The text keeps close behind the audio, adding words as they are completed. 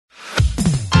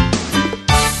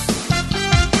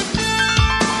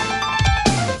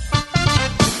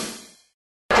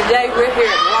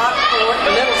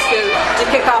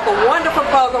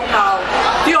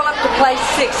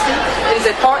is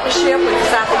a partnership with the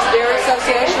Southeast Dairy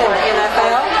Association and the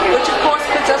NFL, which of course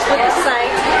puts us with the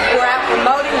Saints. We're out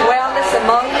promoting wellness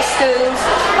among the schools,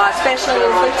 especially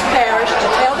in Fleets Parish, to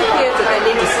tell the kids that they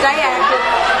need to stay active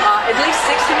at least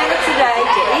 60 minutes a day,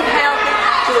 to eat healthy,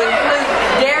 to include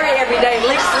dairy every day, at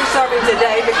least 3 servings a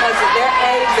day because of their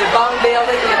age, their bone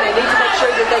building, and they need to make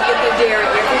sure that they get their dairy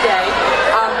every day.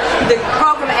 The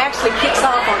program actually kicks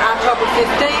off on October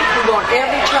 15th. We want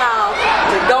every child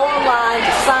to go online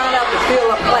to sign up at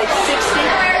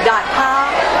fieldupplace60.com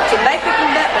to make a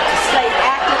commitment to stay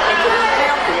active and to eat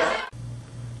healthier.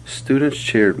 Students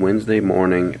cheered Wednesday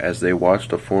morning as they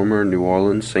watched a former New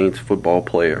Orleans Saints football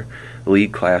player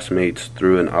lead classmates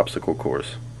through an obstacle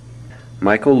course.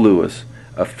 Michael Lewis,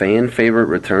 a fan-favorite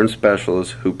return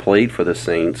specialist who played for the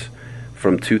Saints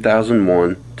from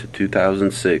 2001 to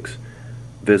 2006,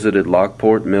 visited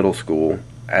Lockport Middle School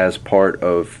as part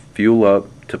of Fuel Up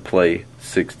to Play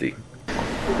 60.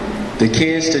 The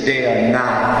kids today are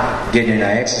not getting the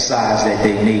exercise that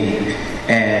they need.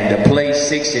 And the play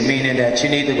 60, meaning that you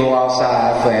need to go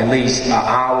outside for at least an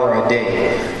hour a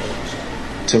day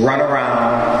to run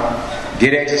around,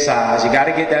 get exercise. You got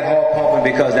to get that heart pumping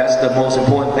because that's the most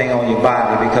important thing on your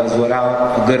body, because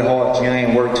without a good heart, you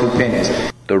ain't worth 2 pennies.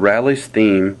 The rally's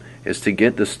theme is to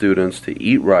get the students to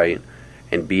eat right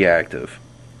and be active.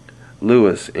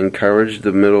 Lewis encouraged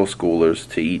the middle schoolers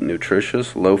to eat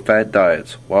nutritious, low-fat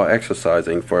diets while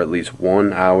exercising for at least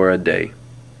 1 hour a day.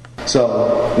 So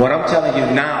what I'm telling you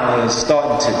now is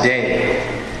starting today.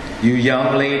 You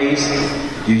young ladies,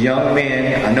 you young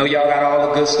men, I know y'all got all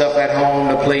the good stuff at home,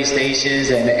 the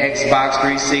PlayStations and the Xbox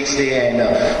 360 and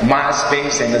the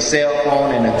MySpace and the cell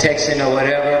phone and the texting or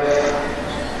whatever.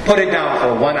 Put it down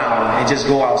for 1 hour and just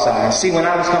go outside. See, when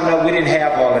I was coming up, we didn't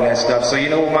have all of that stuff. So you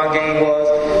know what my game was?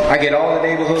 I get all the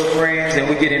neighborhood friends and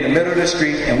we get in the middle of the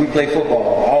street and we play football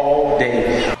all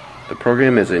day. The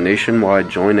program is a nationwide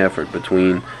joint effort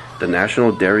between the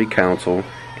National Dairy Council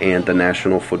and the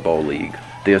National Football League.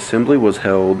 The assembly was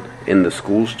held in the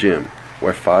school's gym,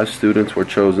 where 5 students were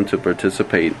chosen to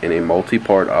participate in a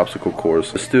multi-part obstacle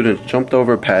course. The students jumped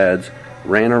over pads,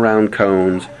 ran around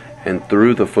cones, and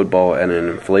threw the football at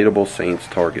an inflatable Saints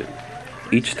target.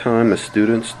 Each time a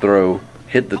student's throw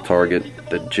hit the target,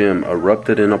 the gym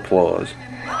erupted in applause.